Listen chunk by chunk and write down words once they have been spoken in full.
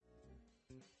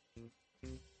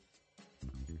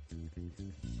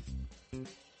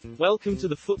Welcome to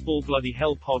the Football Bloody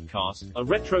Hell podcast, a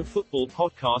retro football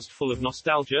podcast full of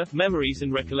nostalgia, memories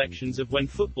and recollections of when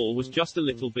football was just a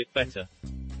little bit better.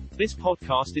 This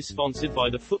podcast is sponsored by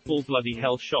the Football Bloody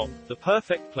Hell shop, the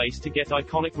perfect place to get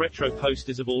iconic retro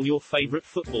posters of all your favorite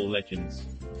football legends.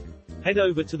 Head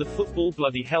over to the Football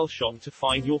Bloody Hell shop to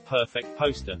find your perfect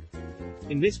poster.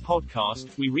 In this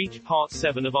podcast, we reach part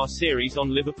 7 of our series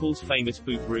on Liverpool's famous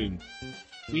boot room.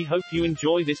 We hope you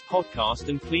enjoy this podcast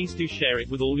and please do share it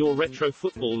with all your retro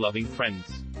football loving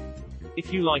friends.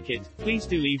 If you like it, please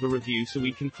do leave a review so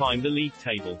we can climb the league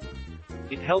table.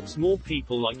 It helps more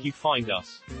people like you find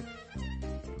us.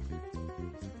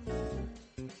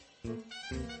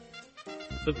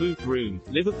 The Boot Room,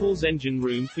 Liverpool's engine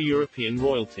room for European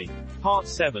royalty. Part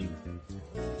 7.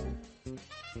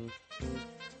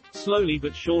 Slowly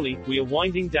but surely, we are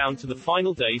winding down to the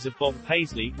final days of Bob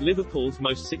Paisley, Liverpool's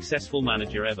most successful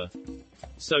manager ever.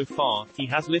 So far, he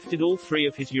has lifted all 3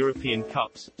 of his European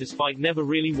Cups, despite never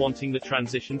really wanting the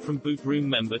transition from boot room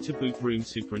member to boot room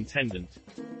superintendent.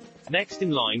 Next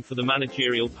in line for the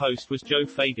managerial post was Joe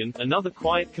Fagan, another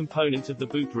quiet component of the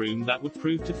boot room that would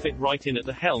prove to fit right in at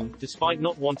the helm, despite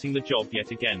not wanting the job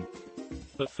yet again.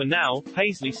 But for now,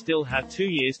 Paisley still had 2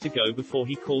 years to go before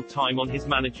he called time on his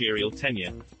managerial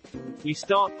tenure. We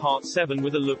start part 7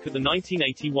 with a look at the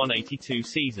 1981-82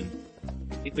 season.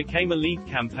 It became a league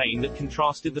campaign that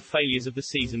contrasted the failures of the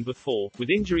season before, with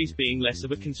injuries being less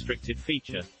of a constricted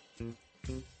feature.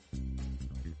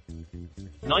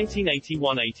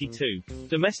 1981-82.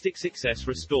 Domestic success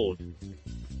restored.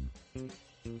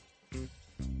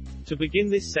 To begin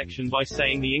this section by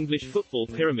saying the English football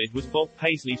pyramid was Bob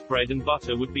Paisley's bread and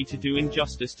butter would be to do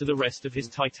injustice to the rest of his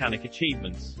titanic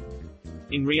achievements.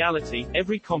 In reality,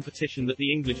 every competition that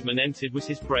the Englishman entered was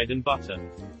his bread and butter.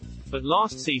 But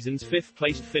last season's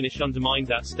 5th-placed finish undermined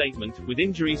that statement, with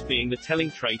injuries being the telling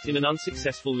trait in an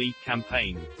unsuccessful league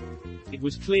campaign. It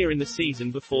was clear in the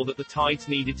season before that the tides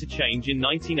needed to change in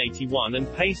 1981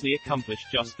 and Paisley accomplished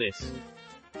just this.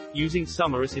 Using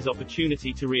summer as his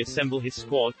opportunity to reassemble his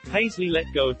squad, Paisley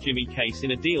let go of Jimmy Case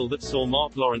in a deal that saw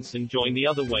Mark Lawrenson join the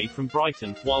other way from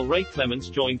Brighton, while Ray Clemence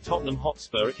joined Tottenham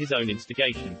Hotspur at his own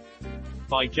instigation.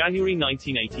 By January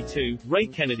 1982, Ray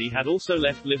Kennedy had also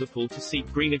left Liverpool to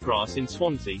seek greener grass in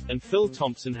Swansea, and Phil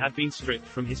Thompson had been stripped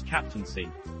from his captaincy.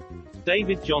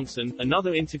 David Johnson,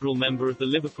 another integral member of the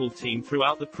Liverpool team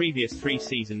throughout the previous 3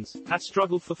 seasons, had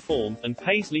struggled for form, and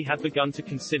Paisley had begun to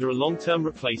consider a long-term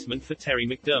replacement for Terry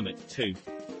McDermott, too.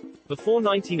 Before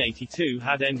 1982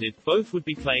 had ended, both would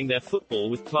be playing their football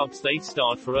with clubs they'd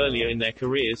starred for earlier in their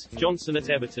careers, Johnson at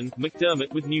Everton,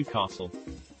 McDermott with Newcastle.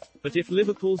 But if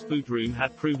Liverpool's boot room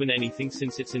had proven anything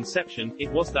since its inception,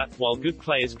 it was that, while good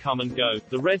players come and go,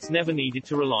 the Reds never needed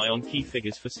to rely on key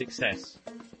figures for success.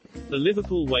 The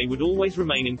Liverpool way would always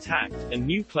remain intact, and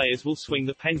new players will swing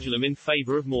the pendulum in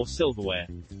favour of more silverware.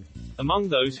 Among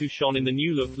those who shone in the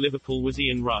new-look Liverpool was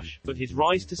Ian Rush, but his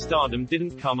rise to stardom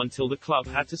didn't come until the club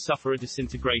had to suffer a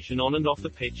disintegration on and off the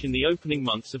pitch in the opening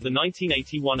months of the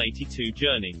 1981-82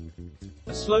 journey.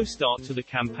 A slow start to the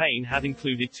campaign had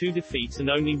included 2 defeats and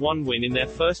only 1 win in their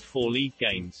first 4 league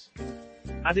games.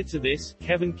 Added to this,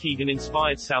 Kevin Keegan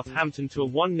inspired Southampton to a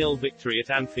 1-0 victory at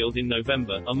Anfield in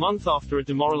November, a month after a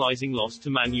demoralising loss to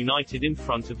Man United in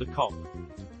front of the Kop.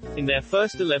 In their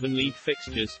first 11 league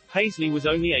fixtures, Paisley was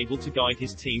only able to guide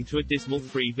his team to a dismal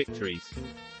 3 victories.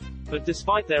 But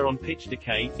despite their on-pitch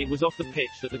decay, it was off the pitch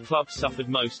that the club suffered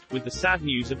most, with the sad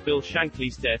news of Bill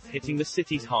Shankly's death hitting the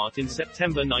city's heart in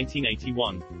September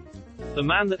 1981. The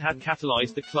man that had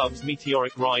catalysed the club's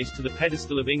meteoric rise to the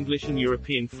pedestal of English and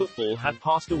European football had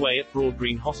passed away at Broad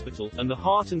Green Hospital, and the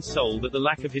heart and soul that the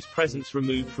lack of his presence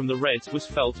removed from the Reds was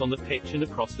felt on the pitch and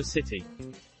across the city.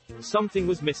 Something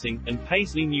was missing, and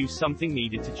Paisley knew something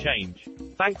needed to change.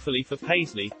 Thankfully for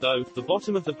Paisley, though, the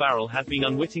bottom of the barrel had been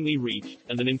unwittingly reached,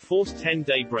 and an enforced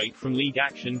 10-day break from league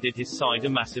action did his side a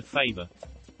massive favour.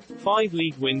 5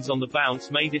 league wins on the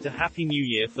bounce made it a happy new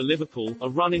year for Liverpool, a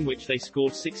run in which they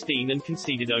scored 16 and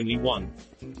conceded only 1.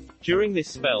 During this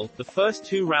spell, the first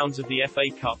 2 rounds of the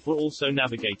FA Cup were also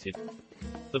navigated.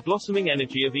 The blossoming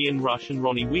energy of Ian Rush and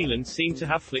Ronnie Whelan seemed to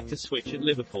have flicked a switch at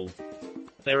Liverpool.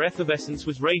 Their effervescence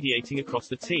was radiating across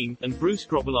the team, and Bruce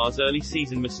Grobbelaar's early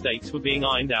season mistakes were being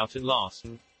ironed out at last.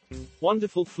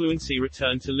 Wonderful fluency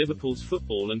returned to Liverpool's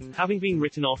football and, having been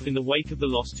written off in the wake of the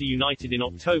loss to United in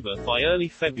October, by early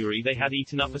February they had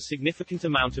eaten up a significant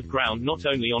amount of ground not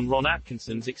only on Ron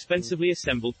Atkinson's expensively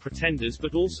assembled pretenders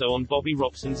but also on Bobby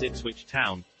Robson's Ipswich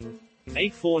Town. A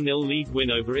 4-0 league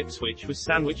win over Ipswich was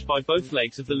sandwiched by both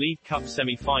legs of the League Cup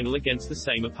semi-final against the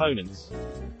same opponents.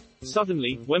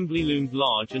 Suddenly, Wembley loomed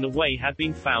large and a way had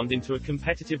been found into a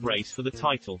competitive race for the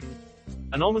title.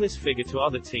 An ominous figure to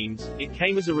other teams, it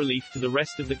came as a relief to the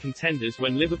rest of the contenders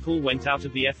when Liverpool went out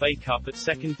of the FA Cup at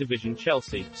second division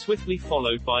Chelsea, swiftly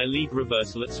followed by a league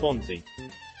reversal at Swansea.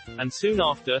 And soon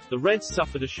after, the Reds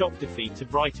suffered a shock defeat to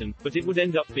Brighton, but it would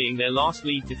end up being their last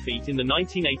league defeat in the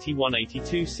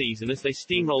 1981-82 season as they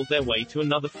steamrolled their way to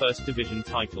another First Division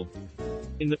title.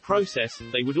 In the process,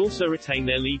 they would also retain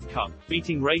their League Cup,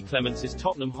 beating Ray Clemence's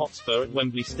Tottenham Hotspur at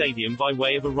Wembley Stadium by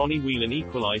way of a Ronnie Whelan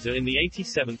equaliser in the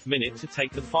 87th minute to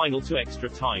take the final to extra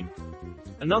time.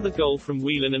 Another goal from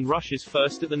Whelan and Rush's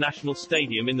first at the National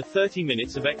Stadium in the 30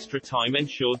 minutes of extra time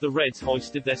ensured the Reds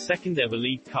hoisted their second ever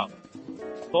League Cup.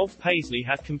 Bob Paisley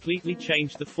had completely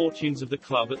changed the fortunes of the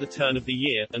club at the turn of the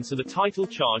year, and so the title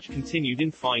charge continued in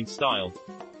fine style.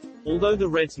 Although the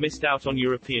Reds missed out on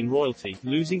European royalty,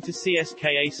 losing to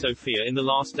CSKA Sofia in the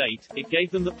last 8, it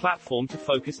gave them the platform to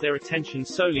focus their attention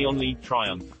solely on league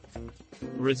triumph.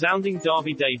 A resounding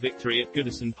Derby Day victory at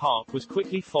Goodison Park was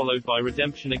quickly followed by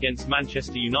redemption against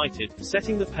Manchester United,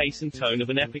 setting the pace and tone of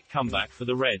an epic comeback for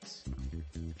the Reds.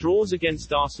 Draws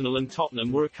against Arsenal and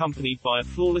Tottenham were accompanied by a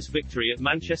flawless victory at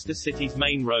Manchester City's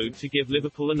Main Road to give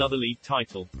Liverpool another league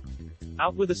title.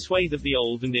 Out with a swathe of the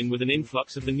old and in with an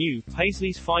influx of the new,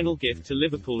 Paisley's final gift to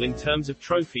Liverpool in terms of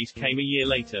trophies came a year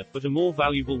later, but a more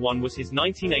valuable one was his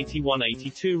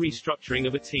 1981-82 restructuring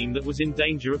of a team that was in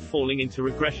danger of falling into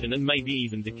regression and maybe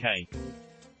even decay.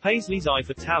 Paisley's eye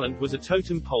for talent was a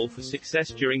totem pole for success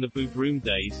during the boot room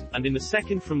days, and in the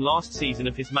second from last season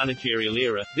of his managerial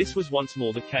era, this was once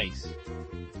more the case.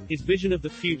 His vision of the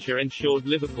future ensured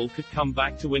Liverpool could come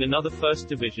back to win another First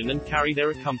Division and carry their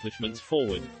accomplishments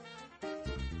forward.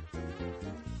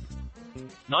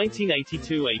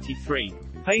 1982-83.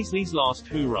 Paisley's last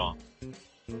hurrah.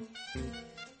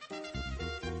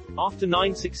 After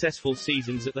 9 successful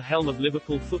seasons at the helm of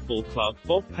Liverpool Football Club,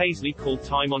 Bob Paisley called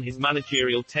time on his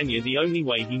managerial tenure the only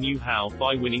way he knew how,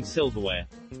 by winning silverware.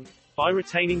 By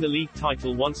retaining the league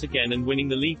title once again and winning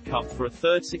the League Cup for a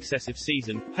third successive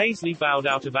season, Paisley bowed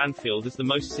out of Anfield as the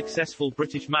most successful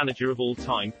British manager of all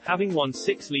time, having won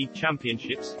 6 league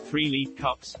championships, 3 League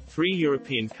Cups, 3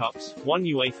 European Cups, 1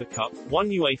 UEFA Cup, 1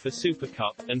 UEFA Super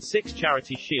Cup, and 6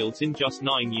 Charity Shields in just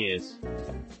 9 years.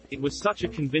 It was such a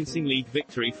convincing league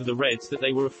victory for the Reds that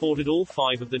they were afforded all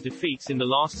 5 of the defeats in the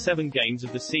last 7 games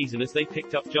of the season as they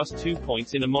picked up just 2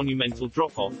 points in a monumental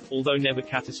drop-off, although never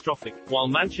catastrophic, while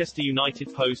Manchester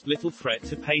United posed little threat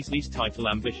to Paisley's title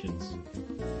ambitions.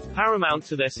 Paramount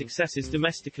to their successes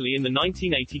domestically in the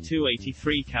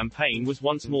 1982-83 campaign was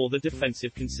once more the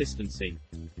defensive consistency.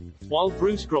 While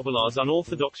Bruce Grobbelaar's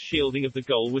unorthodox shielding of the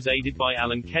goal was aided by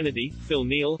Alan Kennedy, Phil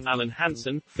Neal, Alan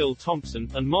Hansen, Phil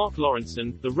Thompson, and Mark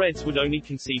Lawrenson, the Reds would only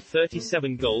concede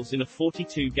 37 goals in a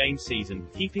 42-game season,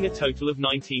 keeping a total of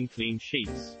 19 clean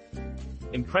sheets.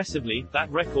 Impressively, that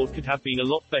record could have been a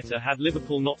lot better had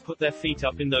Liverpool not put their feet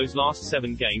up in those last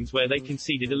 7 games where they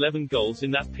conceded 11 goals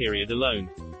in that period alone.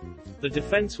 The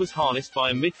defense was harnessed by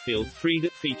a midfield 3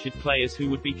 that featured players who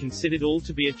would be considered all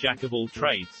to be a jack of all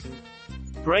trades.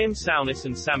 Graham Souness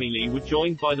and Sammy Lee were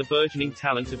joined by the burgeoning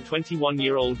talent of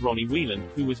 21-year-old Ronnie Whelan,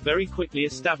 who was very quickly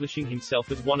establishing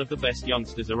himself as one of the best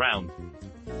youngsters around.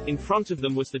 In front of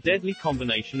them was the deadly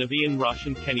combination of Ian Rush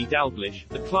and Kenny Dalglish,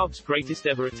 the club's greatest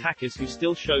ever attackers who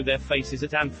still show their faces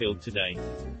at Anfield today.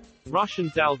 Rush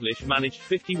and Dalglish managed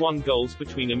 51 goals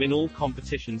between them in all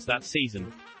competitions that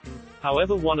season.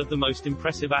 However, one of the most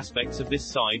impressive aspects of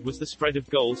this side was the spread of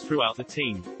goals throughout the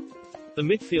team. The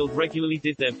midfield regularly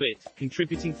did their bit,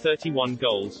 contributing 31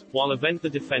 goals, while the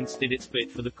defense did its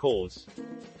bit for the cause.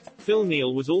 Phil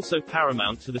Neal was also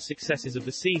paramount to the successes of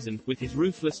the season, with his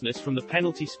ruthlessness from the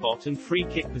penalty spot and free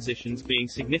kick positions being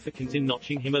significant in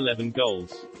notching him 11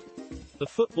 goals. The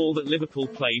football that Liverpool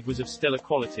played was of stellar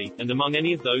quality, and among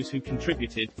any of those who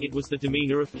contributed, it was the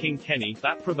demeanour of King Kenny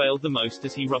that prevailed the most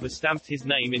as he rubber-stamped his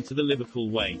name into the Liverpool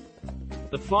way.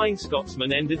 The Flying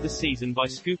Scotsman ended the season by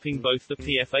scooping both the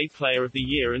PFA Player of the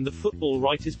Year and the Football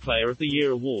Writers Player of the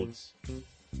Year awards.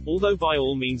 Although by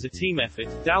all means a team effort,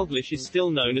 Dalglish is still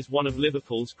known as one of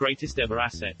Liverpool's greatest ever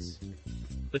assets.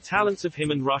 The talents of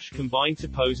him and Rush combined to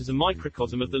pose as a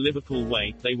microcosm of the Liverpool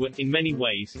way. They were, in many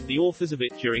ways, the authors of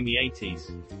it during the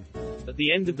 80s. At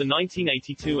the end of the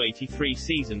 1982-83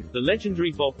 season, the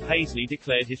legendary Bob Paisley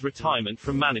declared his retirement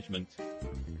from management.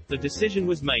 The decision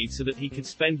was made so that he could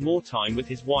spend more time with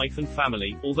his wife and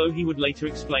family, although he would later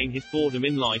explain his boredom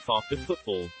in life after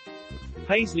football.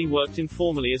 Paisley worked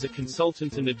informally as a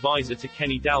consultant and advisor to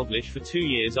Kenny Dalglish for 2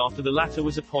 years after the latter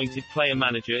was appointed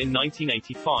player-manager in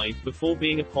 1985, before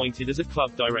being appointed as a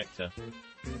club director.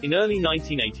 In early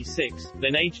 1986,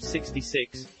 then aged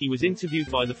 66, he was interviewed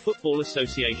by the Football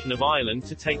Association of Ireland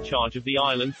to take charge of the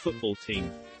Ireland football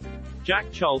team.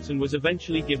 Jack Charlton was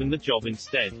eventually given the job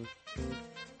instead.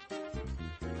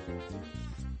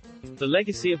 The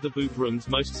legacy of the boot room's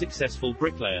most successful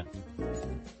bricklayer.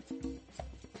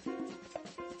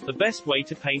 The best way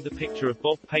to paint the picture of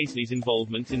Bob Paisley's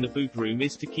involvement in the boot room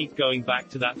is to keep going back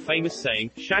to that famous saying,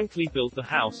 "Shankly built the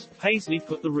house, Paisley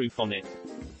put the roof on it."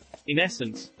 In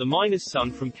essence, the miner's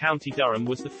son from County Durham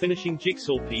was the finishing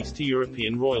jigsaw piece to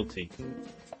European royalty.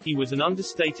 He was an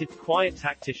understated, quiet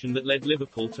tactician that led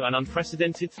Liverpool to an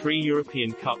unprecedented 3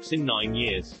 European Cups in 9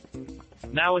 years.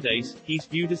 Nowadays, he's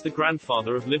viewed as the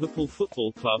grandfather of Liverpool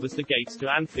Football Club as the gates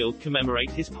to Anfield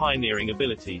commemorate his pioneering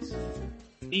abilities.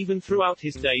 Even throughout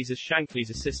his days as Shankly's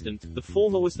assistant, the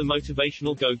former was the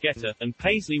motivational go-getter, and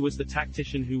Paisley was the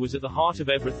tactician who was at the heart of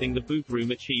everything the boot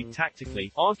room achieved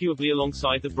tactically, arguably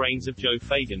alongside the brains of Joe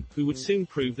Fagan, who would soon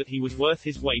prove that he was worth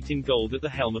his weight in gold at the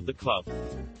helm of the club.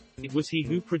 It was he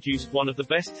who produced one of the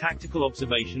best tactical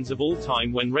observations of all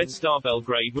time when Red Star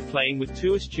Belgrade were playing with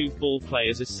 2 astute ball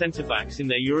players as centre-backs in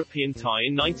their European tie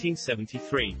in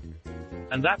 1973.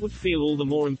 And that would feel all the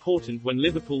more important when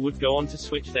Liverpool would go on to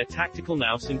switch their tactical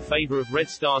nous in favour of Red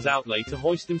Star's outlay to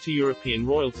hoist them to European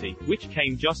royalty, which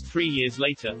came just 3 years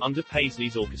later, under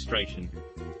Paisley's orchestration.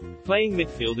 Playing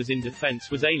midfield as in defence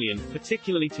was alien,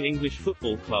 particularly to English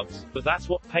football clubs, but that's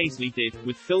what Paisley did,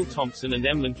 with Phil Thompson and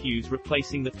Emlyn Hughes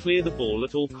replacing the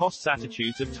clear-the-ball-at-all-costs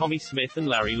attitudes of Tommy Smith and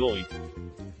Larry Lloyd.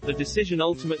 The decision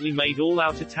ultimately made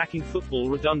all-out attacking football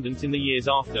redundant in the years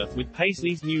after, with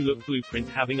Paisley's new-look blueprint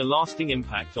having a lasting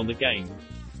impact on the game.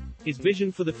 His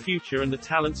vision for the future and the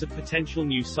talents of potential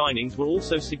new signings were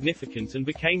also significant and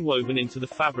became woven into the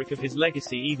fabric of his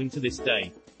legacy even to this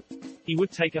day. He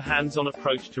would take a hands-on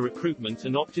approach to recruitment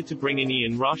and opted to bring in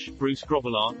Ian Rush, Bruce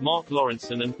Grobbelaar, Mark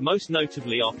Lawrenson and, most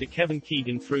notably after Kevin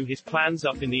Keegan threw his plans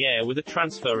up in the air with a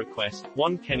transfer request,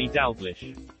 one Kenny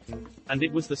Dalglish. And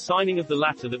it was the signing of the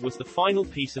latter that was the final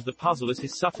piece of the puzzle, as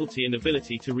his subtlety and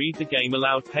ability to read the game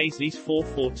allowed Paisley's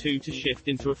 4-4-2 to shift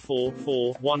into a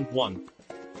 4-4-1-1.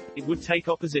 It would take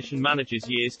opposition managers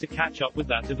years to catch up with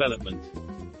that development.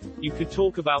 You could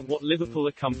talk about what Liverpool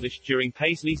accomplished during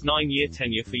Paisley's 9-year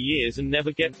tenure for years and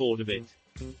never get bored of it.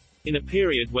 In a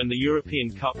period when the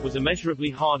European Cup was immeasurably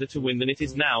harder to win than it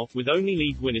is now, with only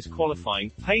league winners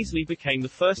qualifying, Paisley became the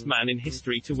first man in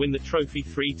history to win the trophy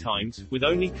 3 times, with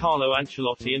only Carlo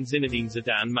Ancelotti and Zinedine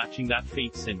Zidane matching that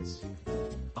feat since.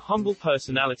 A humble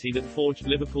personality that forged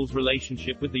Liverpool's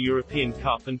relationship with the European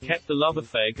Cup and kept the love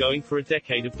affair going for a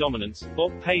decade of dominance,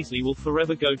 Bob Paisley will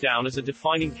forever go down as a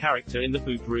defining character in the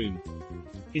boot room.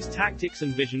 His tactics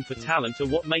and vision for talent are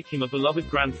what make him a beloved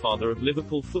grandfather of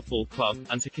Liverpool Football Club,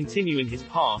 and to continue in his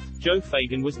path, Joe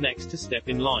Fagan was next to step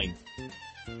in line.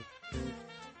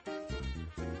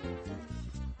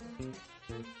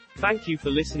 Thank you for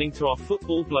listening to our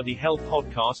Football Bloody Hell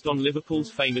podcast on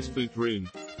Liverpool's famous boot room.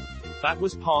 That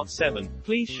was part 7.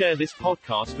 Please share this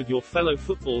podcast with your fellow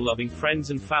football-loving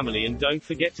friends and family, and don't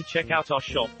forget to check out our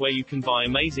shop where you can buy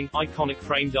amazing, iconic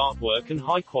framed artwork and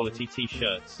high-quality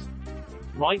t-shirts.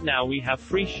 Right now we have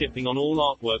free shipping on all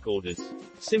artwork orders.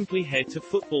 Simply head to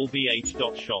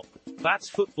footballbh.shop. That's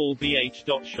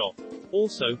footballbh.shop.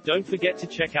 Also, don't forget to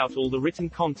check out all the written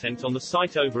content on the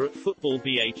site over at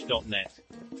footballbh.net.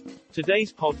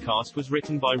 Today's podcast was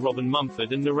written by Robin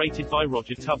Mumford and narrated by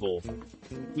Roger Tubor.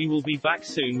 We will be back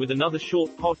soon with another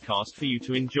short podcast for you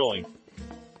to enjoy.